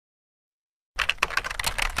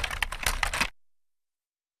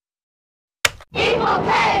Equal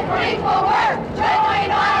pay for equal work.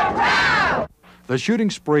 Join our crowd. The shooting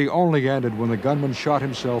spree only ended when the gunman shot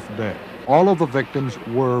himself dead. All of the victims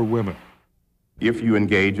were women. If you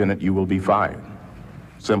engage in it, you will be fired.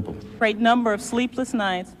 Simple. Great number of sleepless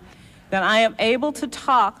nights that I am able to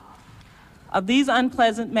talk of these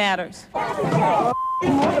unpleasant matters.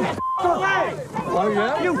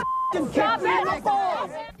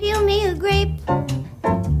 Peel me a grape,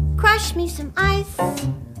 crush me some ice,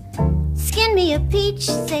 skin me a peach,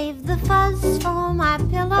 save the fuzz for my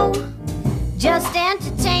pillow. Just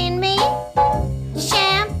entertain me,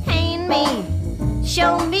 champagne me,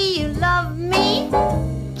 show me you love me,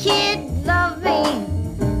 kid, love me.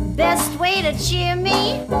 Best way to cheer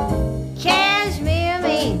me, cashmere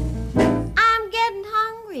me. I'm getting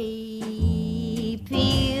hungry,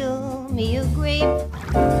 peel me a grape.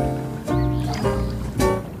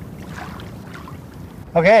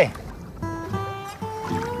 Okay.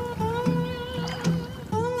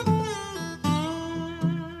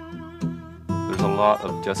 There's a lot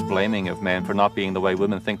of just blaming of men for not being the way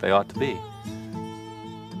women think they ought to be.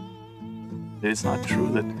 It's not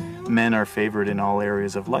true that men are favored in all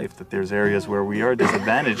areas of life, that there's areas where we are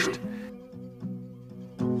disadvantaged.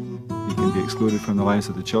 You can be excluded from the lives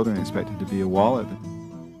of the children and expected to be a wallet.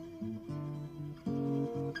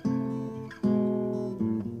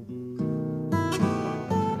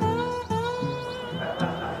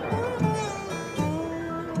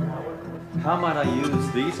 How might I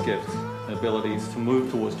use these gifts and abilities to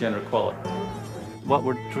move towards gender equality? What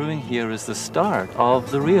we're doing here is the start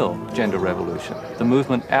of the real gender revolution, the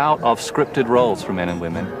movement out of scripted roles for men and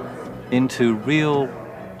women into real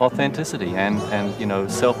authenticity and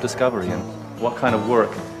self-discovery. And what kind of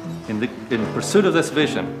work in pursuit of this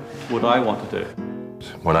vision would I want to do?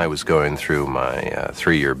 When I was going through my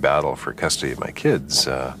 3-year battle for custody of my kids,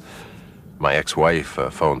 my ex-wife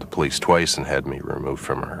phoned the police twice and had me removed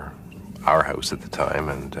from our house at the time,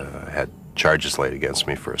 and had charges laid against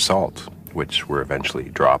me for assault, which were eventually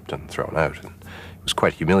dropped and thrown out. And it was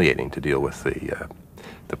quite humiliating to deal with the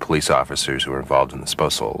police officers who were involved in the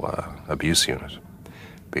spousal abuse unit,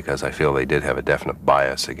 because I feel they did have a definite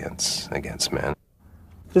bias against men.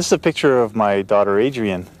 This is a picture of my daughter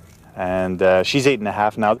Adrienne, and she's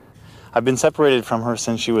 8.5 now. I've been separated from her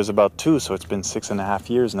since she was about 2, so it's been 6.5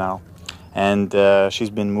 years now, and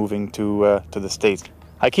she's been moving to the States.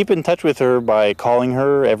 I keep in touch with her by calling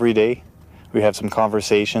her every day. We have some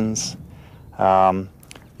conversations.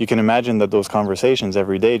 You can imagine that those conversations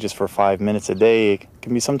every day, just for 5 minutes a day,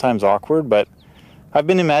 can be sometimes awkward, but I've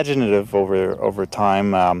been imaginative over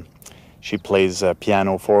time. She plays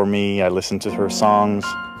piano for me. I listen to her songs.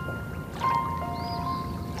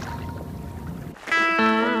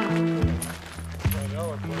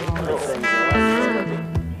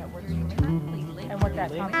 And what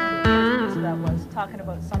that conference that was talking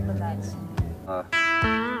about something that's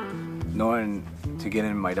knowing to get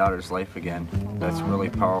in my daughter's life again, that's really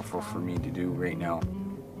powerful for me to do right now.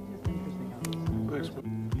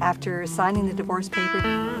 After signing the divorce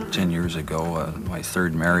paper. 10 years ago, my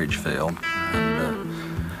third marriage failed, and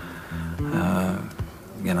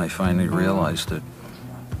again I finally realized that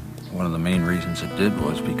one of the main reasons it did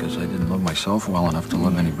was because I didn't love myself well enough to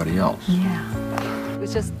love anybody else. Yeah. It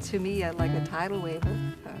was just, to me, like a tidal wave of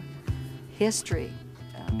history.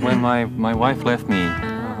 When my wife left me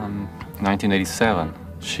in 1987,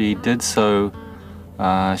 she did so,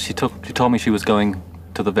 she told me she was going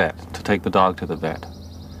to the vet, to take the dog to the vet.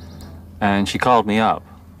 And she called me up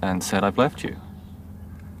and said, "I've left you."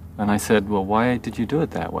 And I said, "Well, why did you do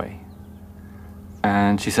it that way?"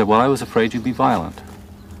 And she said, "Well, I was afraid you'd be violent."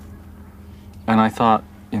 And I thought,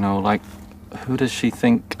 like, who does she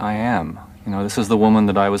think I am? This is the woman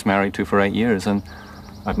that I was married to for 8 years, and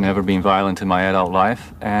I've never been violent in my adult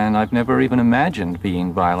life, and I've never even imagined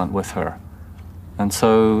being violent with her. And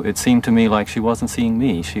so it seemed to me like she wasn't seeing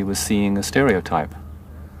me, she was seeing a stereotype.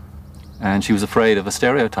 And she was afraid of a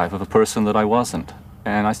stereotype of a person that I wasn't.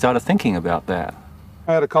 And I started thinking about that.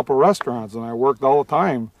 I had a couple restaurants, and I worked all the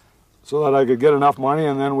time so that I could get enough money,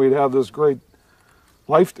 and then we'd have this great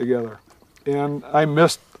life together. And I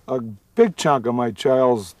missed a big chunk of my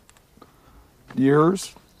child's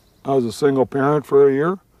years. I was a single parent for a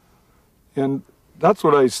year, and that's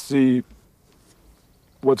what I see,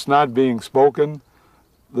 what's not being spoken.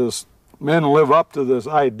 Men live up to this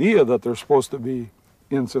idea that they're supposed to be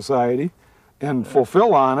in society and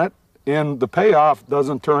fulfill on it, and the payoff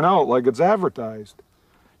doesn't turn out like it's advertised.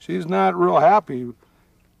 She's not real happy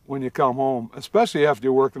when you come home, especially after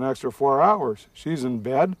you work an extra 4 hours. She's in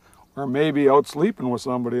bed or maybe out sleeping with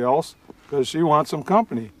somebody else because she wants some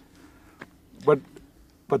company. But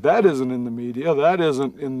But that isn't in the media. That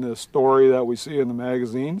isn't in the story that we see in the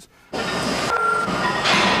magazines.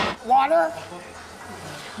 Water,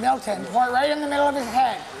 Milton, pour it right in the middle of his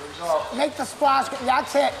head. Make the splash,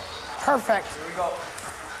 that's it. Perfect. Here we go.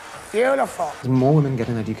 Beautiful. As more women get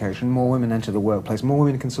an education, more women enter the workplace, more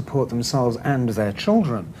women can support themselves and their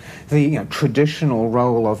children. The traditional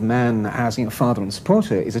role of men as father and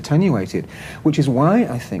supporter is attenuated, which is why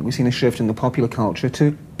I think we've seen a shift in the popular culture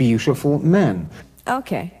to beautiful men.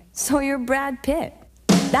 Okay, so you're Brad Pitt.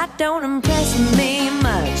 That don't impress me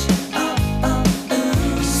much.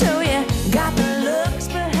 So you got the looks,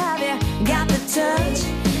 but have you got the touch?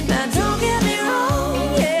 Now don't get me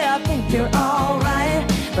wrong, yeah, I think you're alright,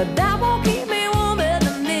 but that won't keep me warm in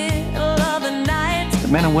the middle of the night.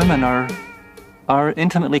 Men and women are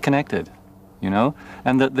intimately connected,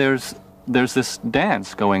 and that there's this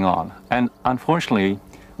dance going on, and unfortunately,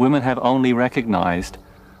 women have only recognized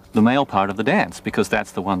the male part of the dance because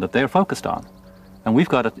that's the one that they're focused on. And we've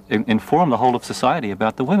got to inform the whole of society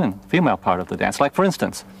about the female part of the dance. Like, for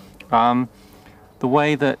instance, the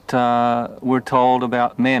way that we're told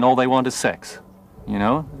about men, all they want is sex,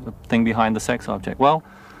 the thing behind the sex object. Well,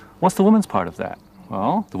 what's the woman's part of that?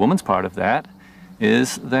 Well, the woman's part of that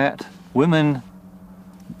is that women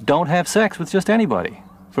don't have sex with just anybody.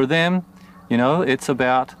 For them, it's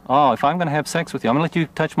about, oh, if I'm going to have sex with you, I'm going to let you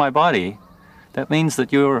touch my body. That means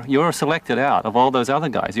that you're selected out of all those other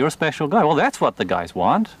guys. You're a special guy. Well, that's what the guys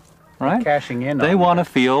want, right? Cashing in. They want to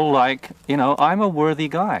feel like, I'm a worthy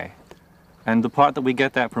guy. And the part that we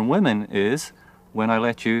get that from women is when I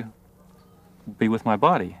let you be with my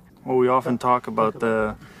body. Well, we often talk about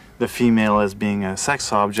the female as being a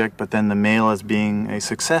sex object, but then the male as being a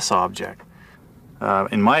success object.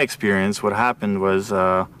 In my experience, what happened was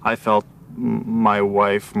I felt my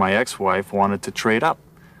ex-wife, wanted to trade up.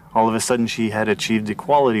 All of a sudden, she had achieved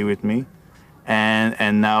equality with me,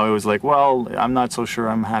 and now it was like, well, I'm not so sure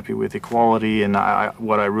I'm happy with equality, and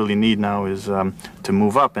what I really need now is to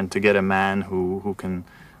move up and to get a man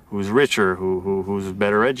who's richer, who's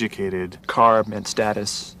better educated. Car meant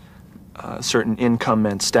status, certain income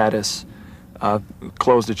meant status,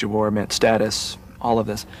 clothes that you wore meant status, all of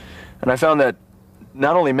this. And I found that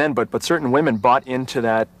not only men, but certain women bought into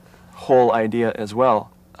that whole idea as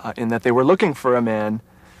well, in that they were looking for a man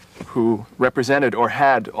who represented or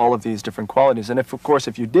had all of these different qualities. And of course,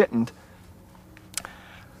 if you didn't,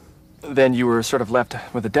 then you were sort of left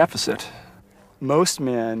with a deficit. Most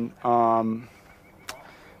men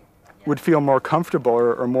would feel more comfortable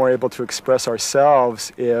or more able to express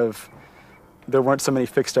ourselves if there weren't so many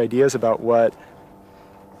fixed ideas about what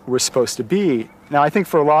we're supposed to be. Now, I think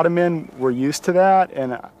for a lot of men, we're used to that,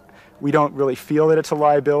 and we don't really feel that it's a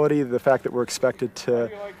liability, the fact that we're expected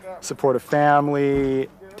to support a family,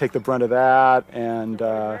 take the brunt of that, and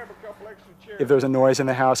if there's a noise in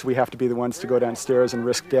the house, we have to be the ones to go downstairs and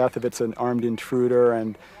risk death if it's an armed intruder,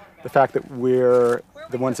 and the fact that we're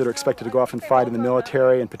the ones that are expected to go off and fight in the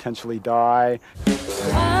military and potentially die.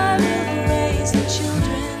 I will raise the children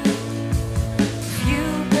if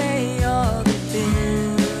you pay all the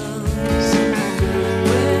bills.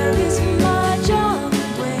 Where is my John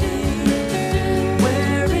Wayne?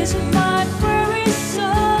 Where is my prairie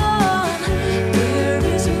son? Where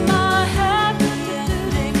is my happy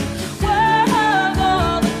ending? Where have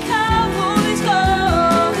all the cowboys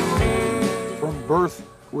gone? From birth,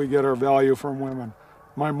 we get our value from women.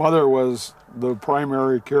 My mother was the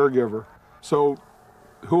primary caregiver, so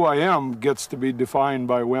who I am gets to be defined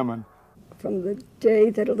by women. From the day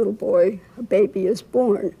that a little boy, a baby, is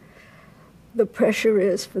born, the pressure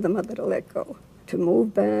is for the mother to let go, to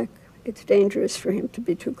move back. It's dangerous for him to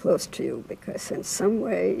be too close to you because in some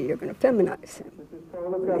way you're going to feminize him.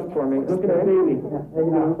 Look up for me. Look at the baby.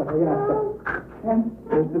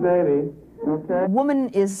 There's the baby. Okay. Woman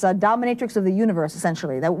is a dominatrix of the universe,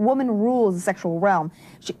 essentially. That woman rules the sexual realm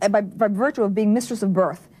by virtue of being mistress of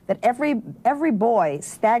birth. That every boy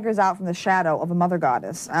staggers out from the shadow of a mother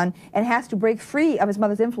goddess and has to break free of his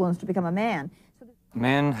mother's influence to become a man.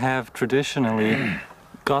 Men have traditionally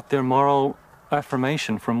got their moral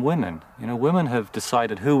affirmation from women. Women have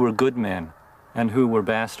decided who were good men and who were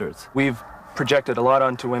bastards. We've projected a lot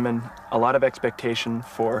onto women, a lot of expectation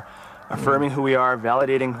for affirming who we are,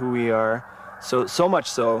 validating who we are, so much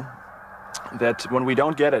so that when we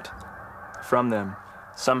don't get it from them,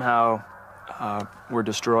 somehow we're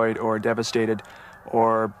destroyed or devastated,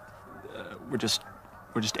 or we're just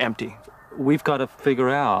empty. We've got to figure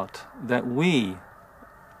out that we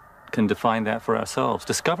can define that for ourselves,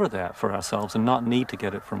 discover that for ourselves, and not need to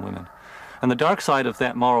get it from women. And the dark side of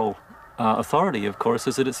that moral authority, of course,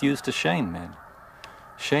 is that it's used to shame men.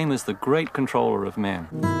 Shame is the great controller of men.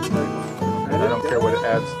 I don't care what it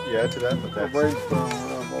adds. You add to that, but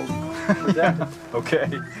that's okay.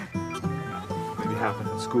 Maybe happen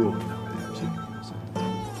at school, you know.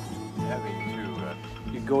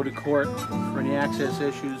 You go to court for any access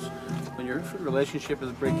issues when your relationship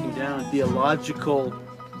is breaking down. It'd be a logical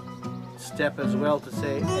step as well to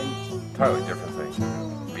say, hey, Entirely different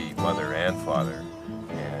thing. Be mother and father,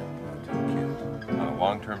 and to the kid on a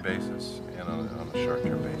long-term basis and on a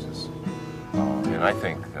short-term basis. And I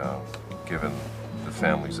think, given the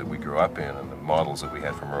families that we grew up in and the models that we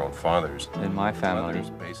had from our own fathers, in my family, mothers,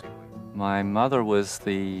 basically. My mother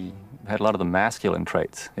had a lot of the masculine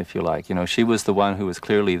traits, if you like. You know, she was the one who was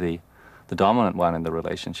clearly the dominant one in the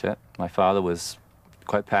relationship. My father was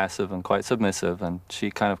quite passive and quite submissive, and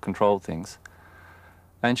she kind of controlled things.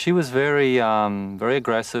 And she was very, very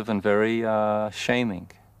aggressive and very shaming.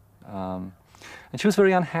 And she was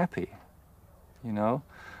very unhappy, you know.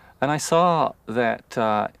 And I saw that,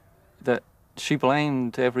 that she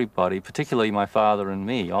blamed everybody, particularly my father and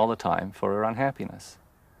me, all the time for her unhappiness.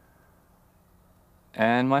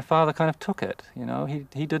 And my father kind of took it, you know.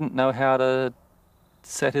 He didn't know how to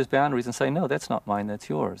set his boundaries and say, no, that's not mine, that's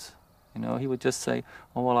yours. You know, he would just say,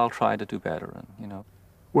 oh, well, I'll try to do better, and, you know.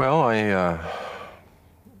 Well, I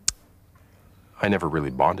never really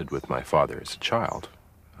bonded with my father as a child.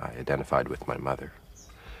 I identified with my mother.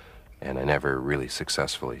 And I never really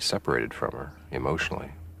successfully separated from her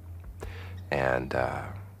emotionally. And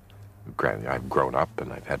granted, I've grown up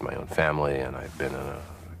and I've had my own family and I've been in a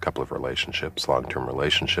couple of relationships, long-term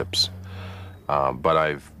relationships. But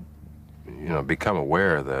I've, you know, become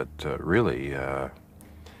aware that really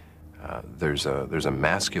there's a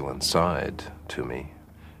masculine side to me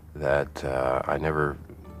that I never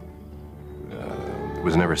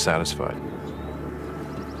was never satisfied.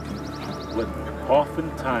 What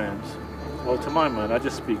oftentimes, well, to my mind, I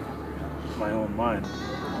just speak my own mind.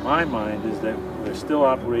 My mind is that we're still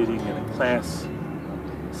operating in a class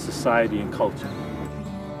society and culture.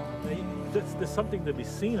 There's something to be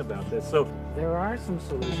seen about this. So there are some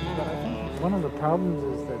solutions, but I think one of the problems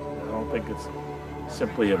is that I don't think it's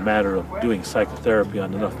simply a matter of doing psychotherapy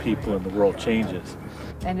on enough people and the world changes.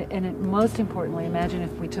 And most importantly, imagine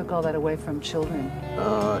if we took all that away from children.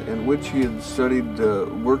 In which he had studied,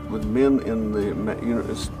 worked with men in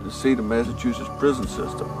the state of Massachusetts prison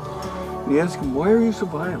system. And he asked him, why are you so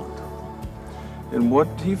violent? And what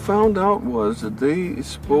he found out was that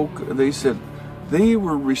they said they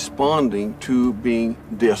were responding to being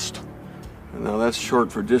dissed. Now that's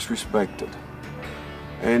short for disrespected.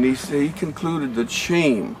 And he concluded that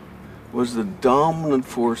shame was the dominant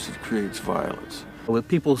force that creates violence. When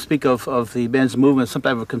people speak of the men's movement, some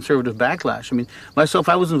type of conservative backlash. I mean, myself,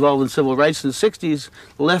 I was involved in civil rights in the 60s,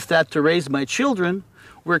 left that to raise my children,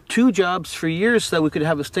 worked 2 jobs for years so that we could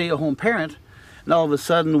have a stay-at-home parent. And all of a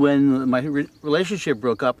sudden, when my relationship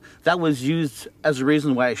broke up, that was used as a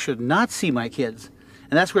reason why I should not see my kids.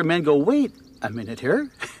 And that's where men go, wait a minute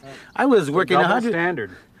here. I was working 100.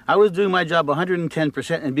 Standard. I was doing my job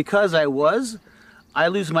 110%, and because I lose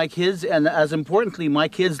my kids, and as importantly, my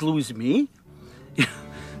kids lose me.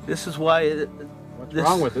 This is why... What's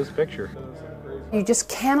wrong with this picture? You just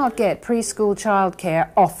cannot get preschool childcare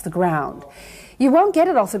off the ground. You won't get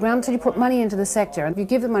it off the ground until you put money into the sector. If you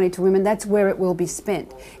give the money to women, that's where it will be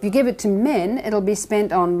spent. If you give it to men, it'll be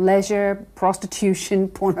spent on leisure, prostitution,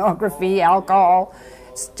 pornography, alcohol.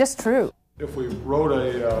 It's just true. If we wrote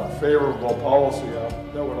a favorable policy up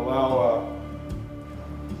that would allow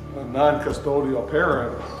a non-custodial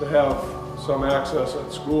parent to have some access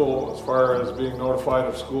at school as far as being notified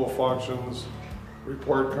of school functions,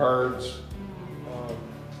 report cards,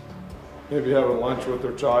 maybe having lunch with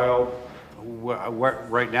their child.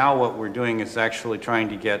 Right now what we're doing is actually trying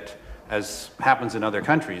to get, as happens in other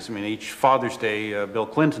countries, I mean, each Father's Day, Bill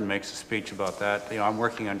Clinton makes a speech about that. You know, I'm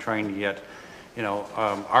working on trying to get, you know,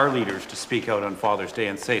 our leaders to speak out on Father's Day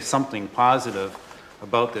and say something positive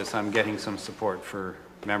about this. I'm getting some support for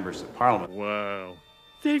members of Parliament. Wow.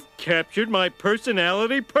 They've captured my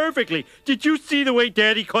personality perfectly. Did you see the way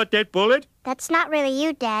Daddy caught that bullet? That's not really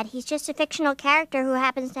you, Dad. He's just a fictional character who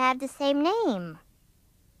happens to have the same name.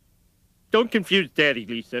 Don't confuse Daddy,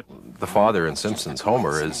 Lisa. The father in Simpsons,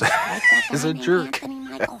 Homer, is a jerk.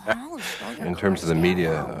 In terms of the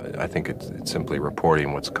media, I think it's simply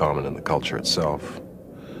reporting what's common in the culture itself.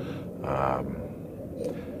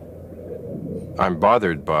 I'm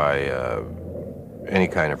bothered by any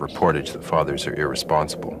kind of reportage that fathers are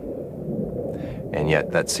irresponsible. And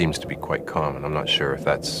yet that seems to be quite common. I'm not sure if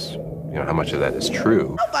that's, you know, how much of that is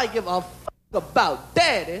true. Nobody give a f*** about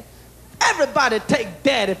Daddy. Everybody take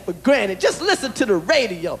daddy for granted. Just listen to the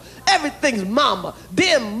radio. Everything's mama,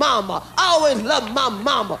 dear mama. I always love my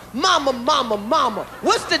mama. Mama, mama, mama.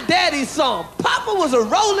 What's the daddy song? Papa was a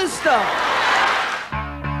rolling stone.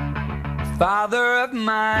 Father of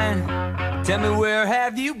mine, tell me where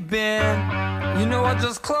have you been? You know I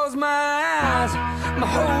just close my eyes, my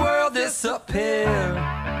whole world disappeared.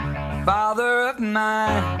 Father of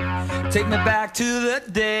mine, take me back to the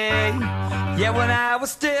day, yeah, when I was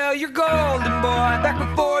still your golden boy, back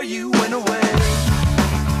before you went away.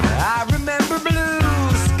 I remember blue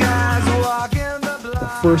skies walking the block. The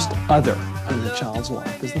first other in the child's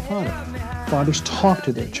life is the father. Fathers talk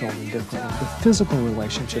to their children differently. The physical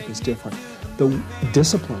relationship is different. The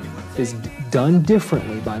discipline is done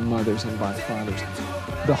differently by mothers and by fathers.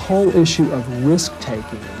 The whole issue of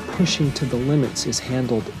risk-taking and pushing to the limits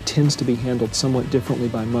tends to be handled somewhat differently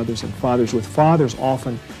by mothers and fathers, with fathers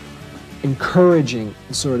often encouraging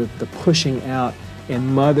sort of the pushing out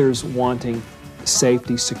and mothers wanting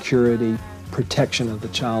safety, security, protection of the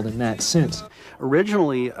child in that sense.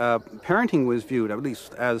 Originally, parenting was viewed, at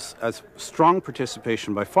least as strong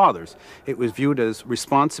participation by fathers. It was viewed as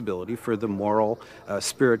responsibility for the moral,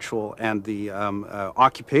 spiritual, and the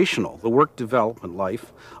occupational, the work development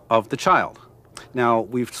life of the child. Now,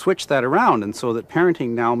 we've switched that around, and so that parenting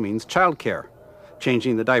now means childcare,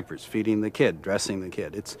 changing the diapers, feeding the kid, dressing the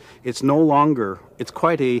kid. It's no longer, it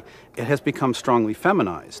has become strongly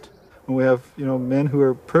feminized. We have, men who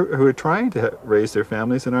are trying to raise their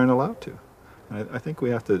families and aren't allowed to. I think we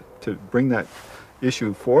have to bring that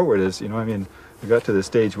issue forward as, we got to the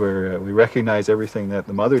stage where we recognize everything that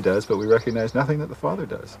the mother does, but we recognize nothing that the father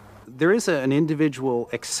does. There is an individual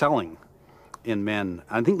excelling in men.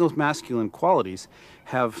 I think those masculine qualities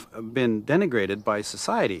have been denigrated by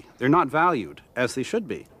society. They're not valued as they should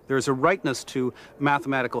be. There's a rightness to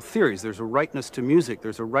mathematical theories. There's a rightness to music.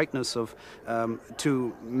 There's a rightness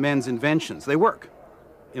to men's inventions. They work.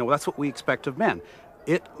 That's what we expect of men.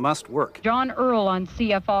 It must work. John Earl on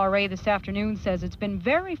CFRA this afternoon says it's been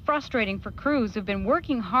very frustrating for crews who've been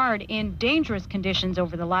working hard in dangerous conditions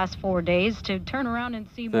over the last 4 days to turn around and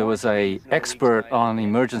see There was an expert on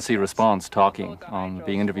emergency response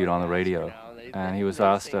being interviewed on the radio, and he was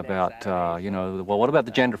asked about, well, what about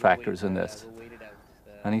the gender factors in this?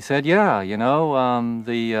 And he said, yeah,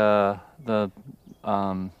 the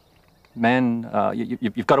men,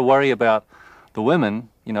 you've got to worry about the women,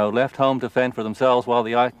 left home to fend for themselves while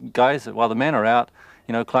the men are out,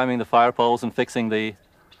 climbing the fire poles and fixing the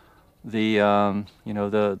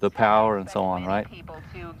power and so on, right?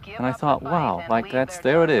 And I thought, wow,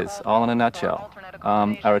 there it is, all in a nutshell.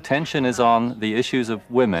 Our attention is on the issues of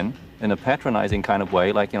women in a patronizing kind of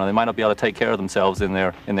way, like, they might not be able to take care of themselves in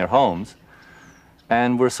their homes.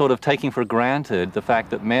 And we're sort of taking for granted the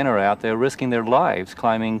fact that men are out there risking their lives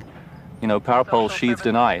climbing power poles sheathed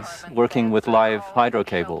in ice, working with live hydro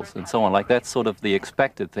cables and so on. That's sort of the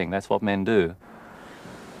expected thing. That's what men do.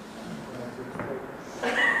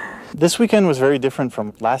 This weekend was very different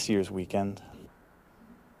from last year's weekend.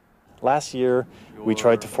 Last year, we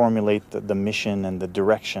tried to formulate the mission and the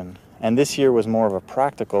direction. And this year was more of a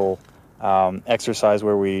practical exercise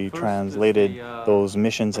where we translated those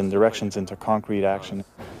missions and directions into concrete action.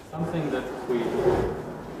 Something that we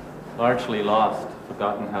largely lost,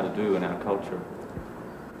 forgotten how to do in our culture.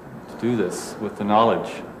 To do this with the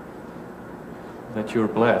knowledge that you're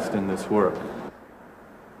blessed in this work.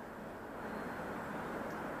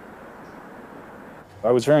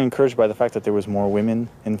 I was very encouraged by the fact that there was more women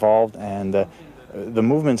involved, and the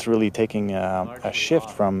movement's really taking a shift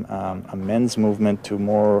from a men's movement to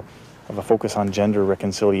more of a focus on gender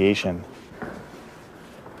reconciliation.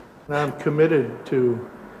 And I'm committed to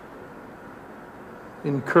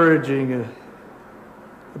encouraging a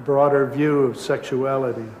broader view of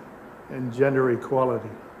sexuality and gender equality.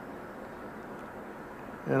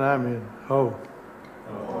 And I'm in. Oh.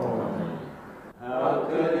 How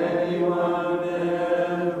could anyone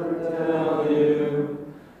ever tell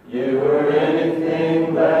you you were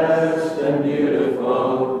anything less than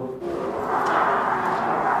beautiful?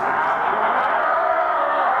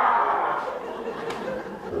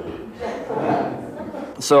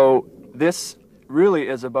 So this really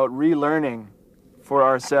is about relearning for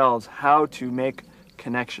ourselves how to make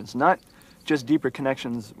connections, not just deeper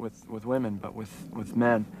connections with women, but with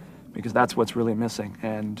men, because that's what's really missing.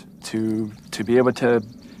 And to be able to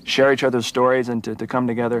share each other's stories and to come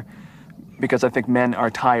together, because I think men are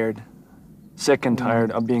tired, sick and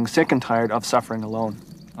tired of being sick and tired of suffering alone.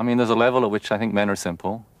 I mean, there's a level at which I think men are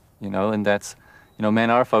simple, and that's,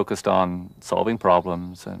 men are focused on solving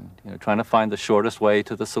problems and, trying to find the shortest way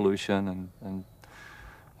to the solution and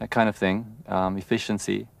that kind of thing,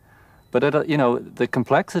 efficiency. But, you know, the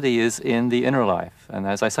complexity is in the inner life. And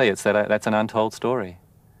as I say, that's an untold story.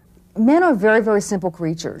 Men are very, very simple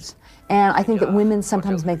creatures. And I think that women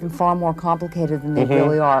sometimes make them far more complicated than they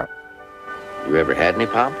really are. You ever had any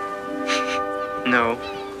pomp? No,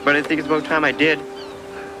 but I think it's about time I did.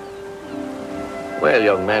 Well,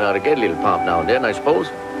 young man ought to get a little pomp now and then, I suppose.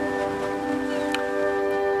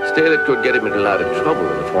 Still, it could get him in a lot of trouble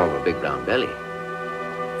in the form of a big brown belly.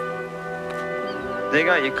 They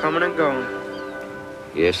got you coming and going.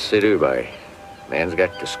 Yes, they do, boy. Man's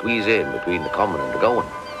got to squeeze in between the coming and the going.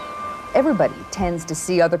 Everybody tends to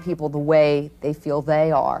see other people the way they feel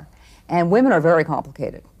they are. And women are very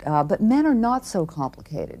complicated, but men are not so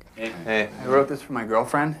complicated. Hey, I wrote this for my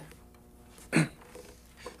girlfriend.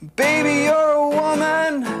 Baby, you're a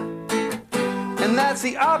woman, and that's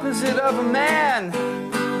the opposite of a man,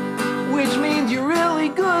 which means you're really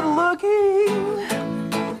good looking,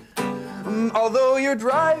 although your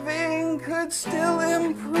driving could still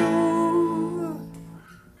improve.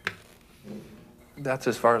 That's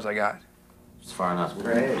as far as I got. It's far enough.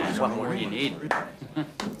 Great. What more do you need?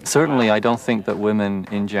 Certainly, I don't think that women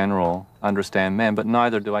in general understand men, but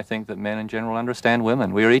neither do I think that men in general understand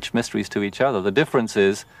women. We are each mysteries to each other. The difference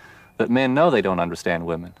is that men know they don't understand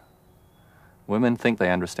women. Women think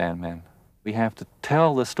they understand men. We have to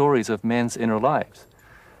tell the stories of men's inner lives.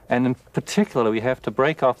 And in particular, we have to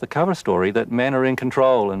break off the cover story that men are in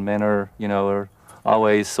control and men are, you know, are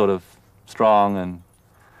always sort of strong, and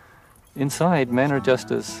inside, men are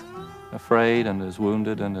just as afraid and as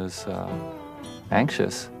wounded and as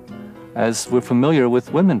anxious as we're familiar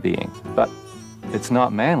with women being. But it's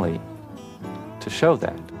not manly to show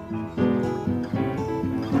that.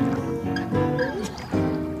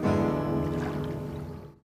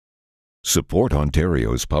 Support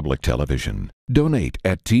Ontario's public television. Donate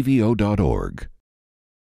at tvo.org.